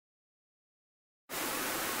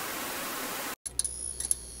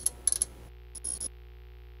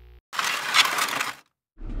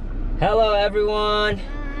Hello everyone.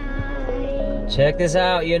 Check this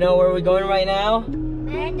out. You know where we're going right now?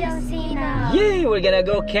 Mendocino. Yay! We're gonna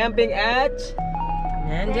go camping at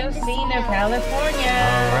Mendocino, California.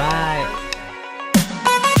 All right.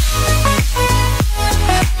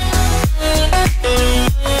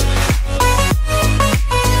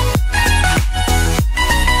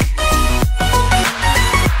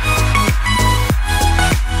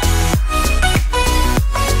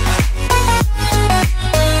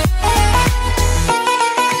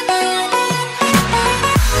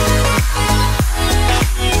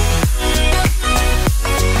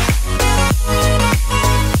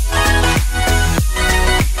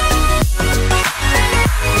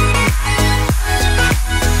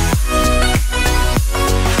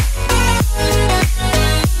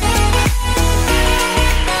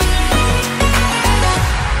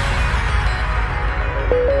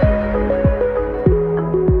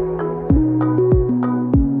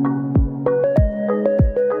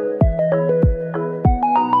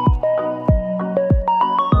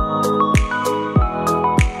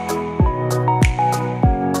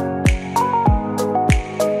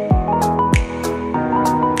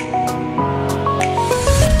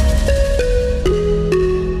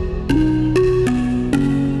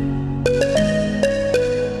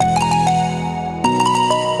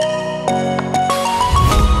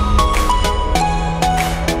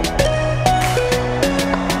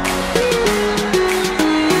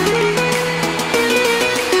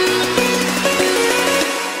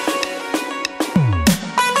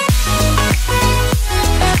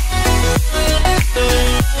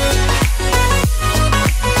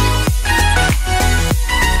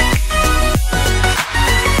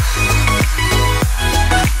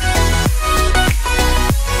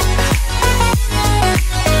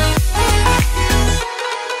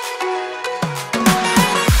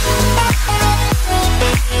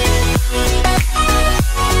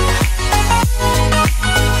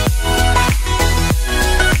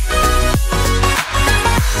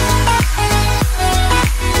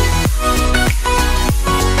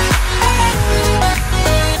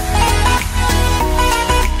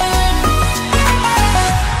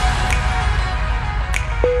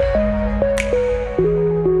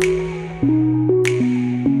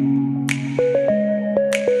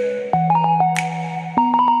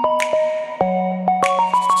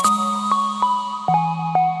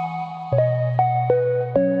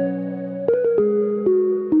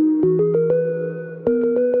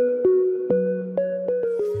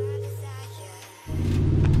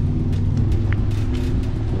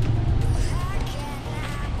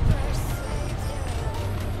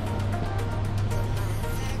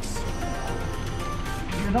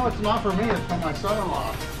 No, it's not for me, it's for my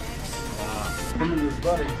son-in-law. Him and his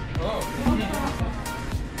buddy.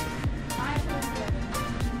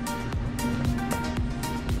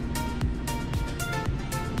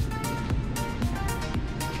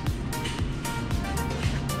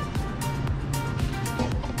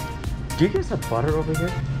 Do you guys have butter over here?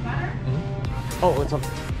 Butter? Mm-hmm. Oh, it's up.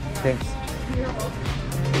 Thanks.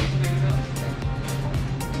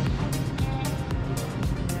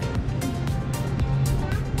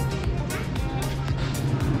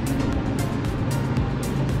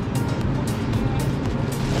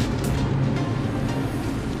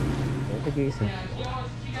 Guys.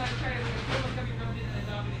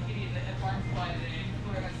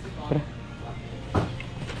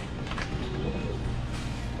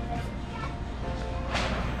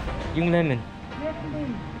 Yung lemon.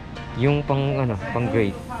 Yung pang ano, pang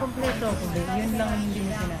grade. Kompleto ko din. Yun lang hindi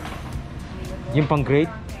mo sinabi. Yung pang grade?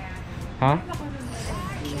 Ha?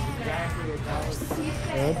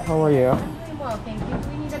 Good. How are you? Well, thank you.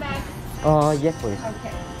 We need a bag. Yes please.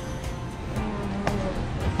 Okay.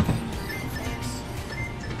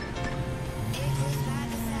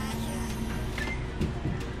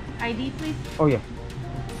 ID, please. Oh yeah.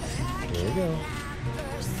 There you go.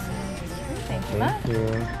 Thank you. Thank you.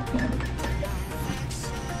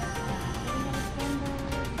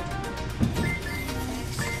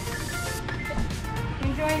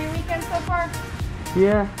 Enjoying your weekend so far?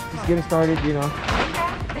 Yeah, just getting started, you know.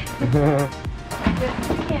 Just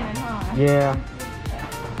beginning, huh? Yeah.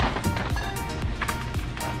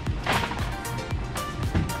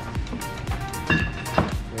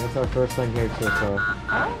 It's our first time here too, so.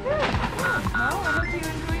 Oh, good. Well, I hope you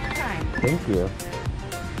enjoy your time. Thank you.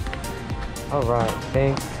 All right,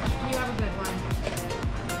 thanks. You have a good one.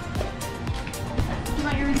 You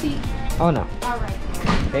want your receipt? Oh no. All right.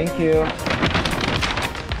 Thank you.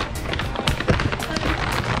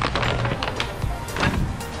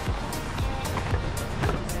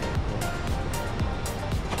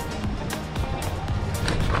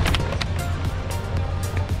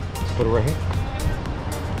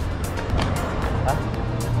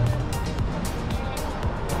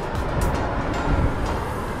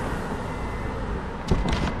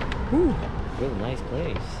 Ooh, really nice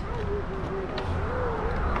place.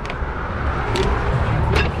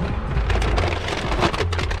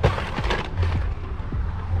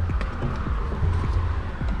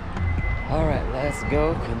 All right, let's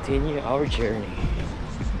go continue our journey.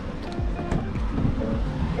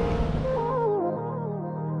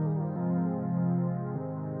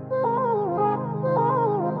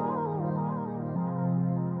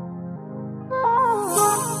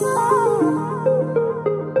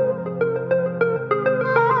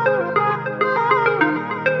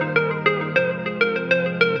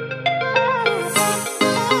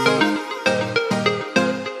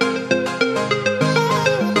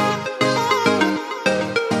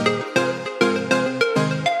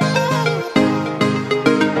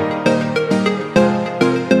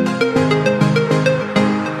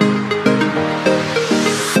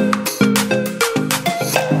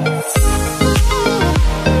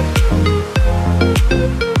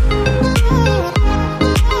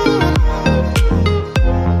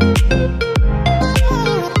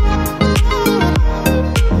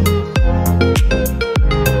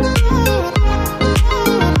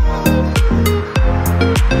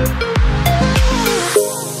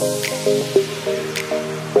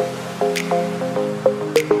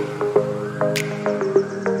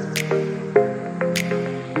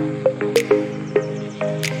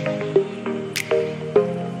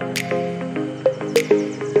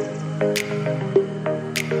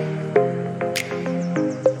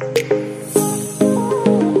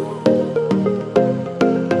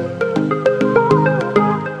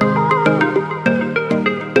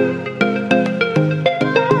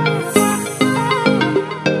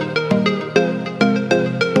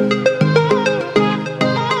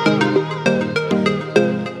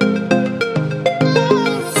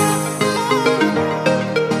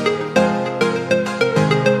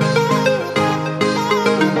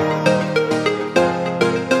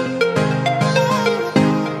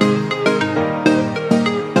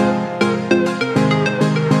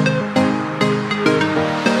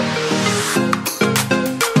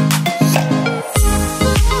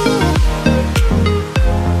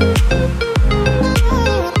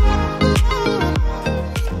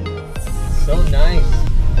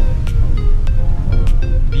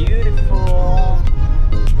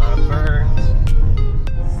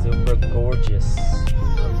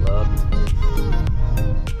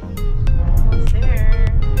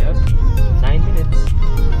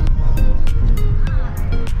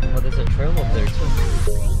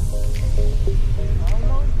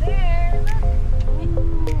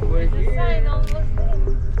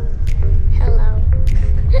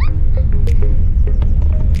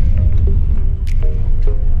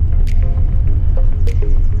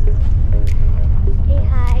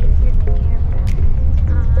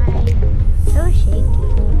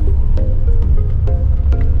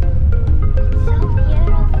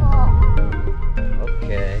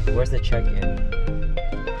 Check-in.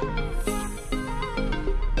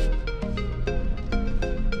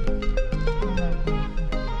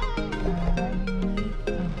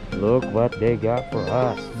 Look what they got for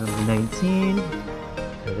us. Number 19.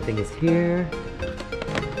 Everything is here.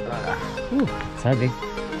 Ooh, it's heavy.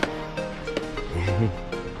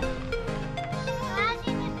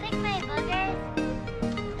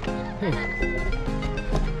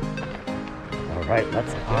 All right,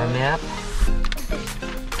 let's our map.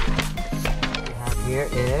 Here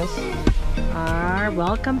is our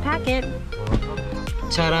welcome packet.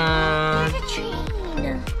 Ta-da! There's a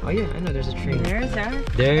train. Oh yeah, I know there's a train.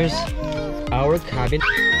 There's our cabin.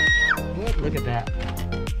 Look at that.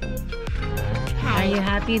 Are you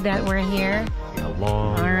happy that we're here?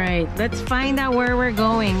 Long. All right, let's find out where we're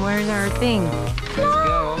going. Where's our thing? Let's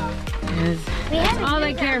go. That's all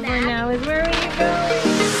I care for now is where are you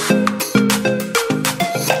going?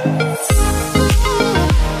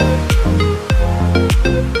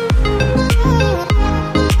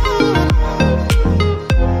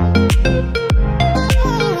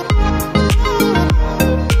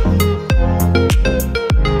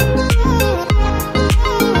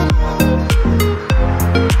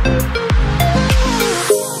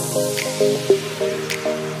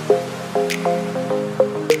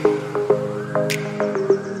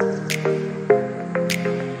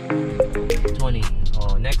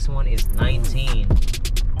 Next one is 19.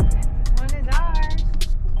 One is ours.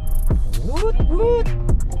 Woot, woot.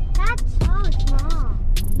 That's so small.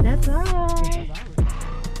 That's ours.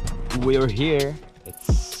 We're here.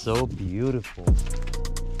 It's so beautiful.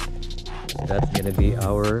 That's gonna be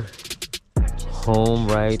our home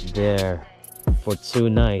right there for 2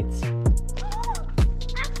 nights.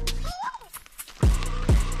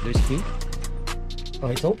 There's food? Oh,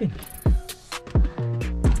 it's open.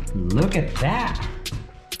 Look at that.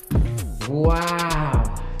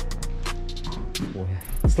 Wow.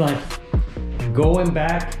 It's like going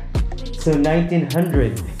back to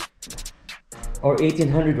 1900 or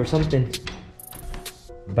 1800 or something.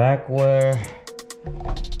 Back where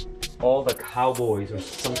all the cowboys or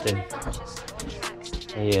something.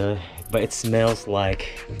 Yeah, but it smells like...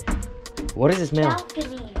 What does it smell?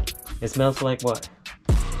 Balcony. It smells like what?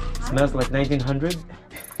 It smells like 1900?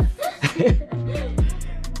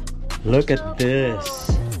 Look at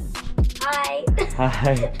this. Hi.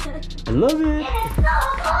 Hi. I love it. It's so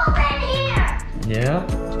cold in here.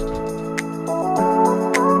 Yeah.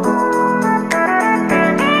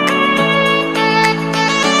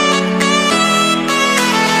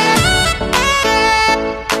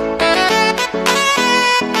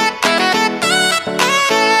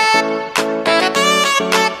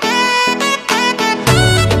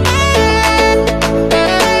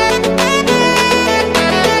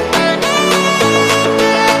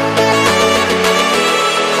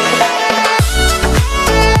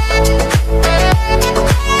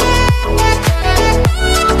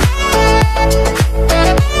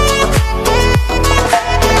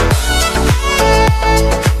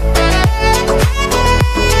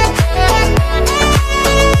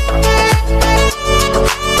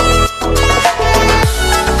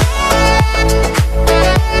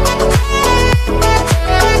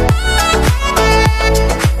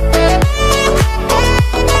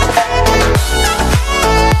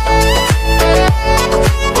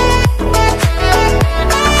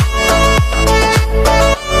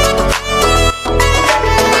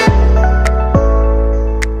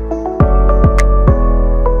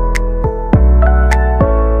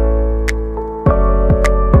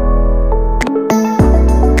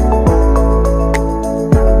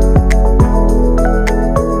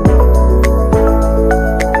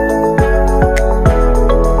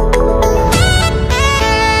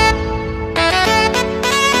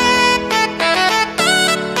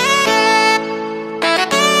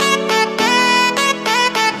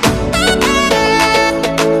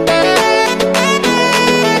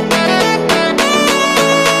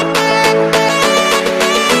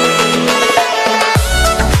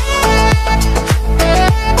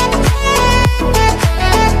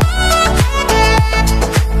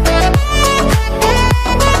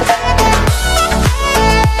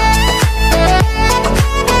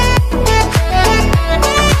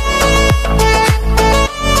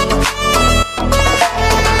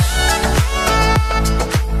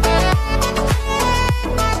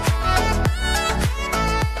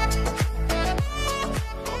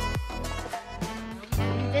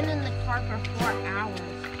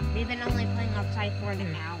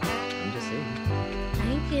 I'm just saying.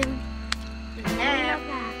 Thank you.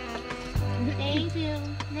 Thank you.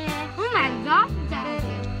 Oh my God, Daddy.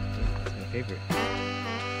 It's my favorite.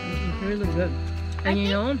 It's really good. And you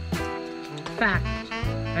know, fact,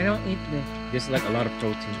 I don't eat this. There's like a lot of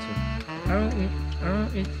protein too. I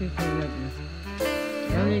don't eat seafood like this.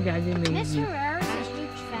 Only Daddy made Miss me. Herrera's a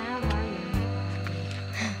huge fan of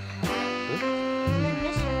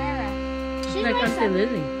Miss Herrera. She's Like my Auntie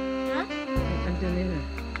Lily. Huh? Like Auntie Lily.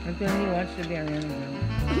 Until he watched the Ariana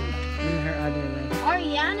in her other life.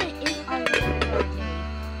 Ariana is Ariana.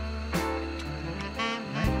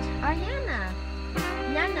 Right? Ariana.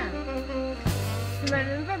 Nana.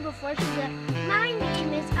 Remember before she said, my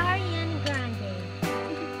name is Ariana Grande.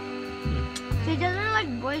 She doesn't like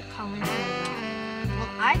boys calling her that. Well,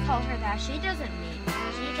 I call her that. She doesn't mean.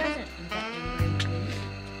 She doesn't get angry with me.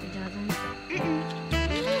 She doesn't.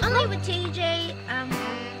 Only with TJ,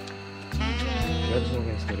 That's so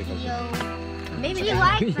historical. Theo. Maybe she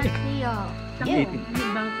likes the Theo. Bakit?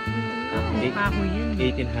 Eight- Pa ako yun.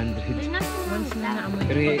 1800. There's nothing wrong Once with na that. naamoy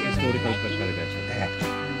Pero ko. historical pa talaga siya.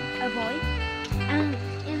 A boy?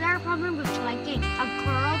 Is there a problem with liking a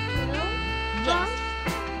girl too? Yes.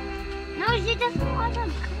 No, she doesn't like a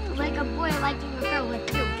girl. Like a boy liking a girl with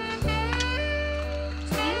you.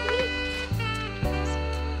 Excuse me?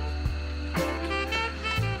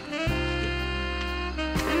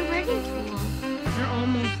 I'm ready for. You're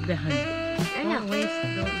almost done. I know. Don't waste,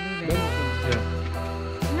 don't leave anything.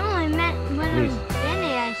 Yeah. No, I meant when Please. I'm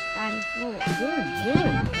finished, I'm full. Good,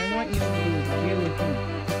 good. I want you to be really good.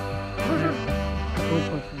 Good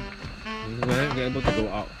person. We're able to go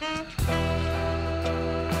out.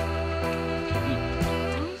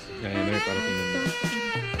 Yeah, may parating naman.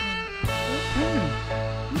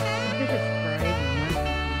 I think it's fried and not.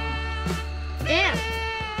 Ew.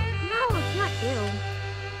 No, it's not ew.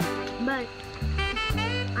 But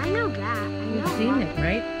I know that. I know You've seen why. it,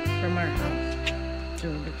 right? From our house. So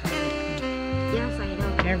the Yes, I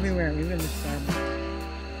everywhere, even the Starbucks.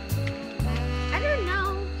 I don't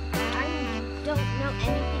know. I don't know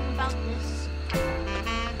anything about this.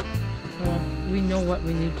 Well, we know what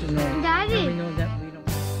we need to know. Daddy. And we know that we don't.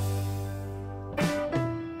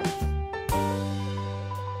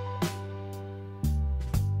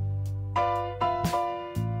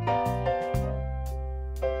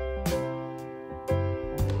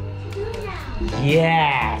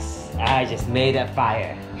 Yes! I just made a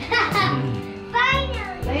fire. Finally!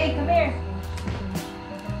 Hey, come here.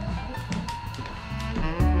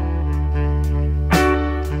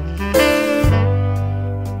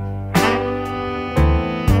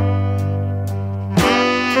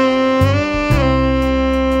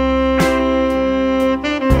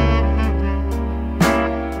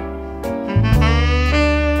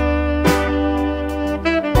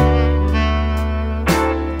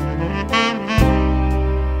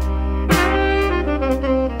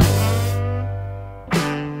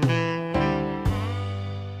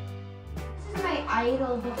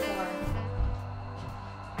 Idol before.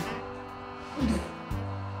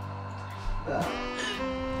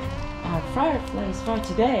 Our fireflies for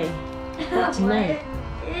today. Tonight.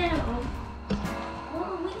 Ew.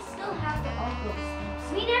 Well, we still have the all those things.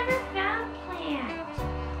 We never found plants.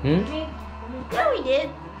 No, we did.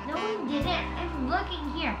 No, we didn't. I'm looking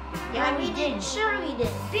here. Yeah, we did. Sure, we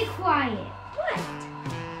did. Be quiet. What?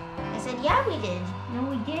 I said, yeah, we did. No,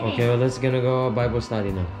 we didn't. Okay, well, let's gonna go Bible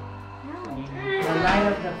study now. The light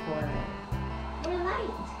of the forest. We're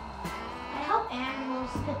light. I hope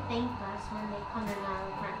animals could thank us when they come in our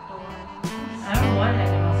front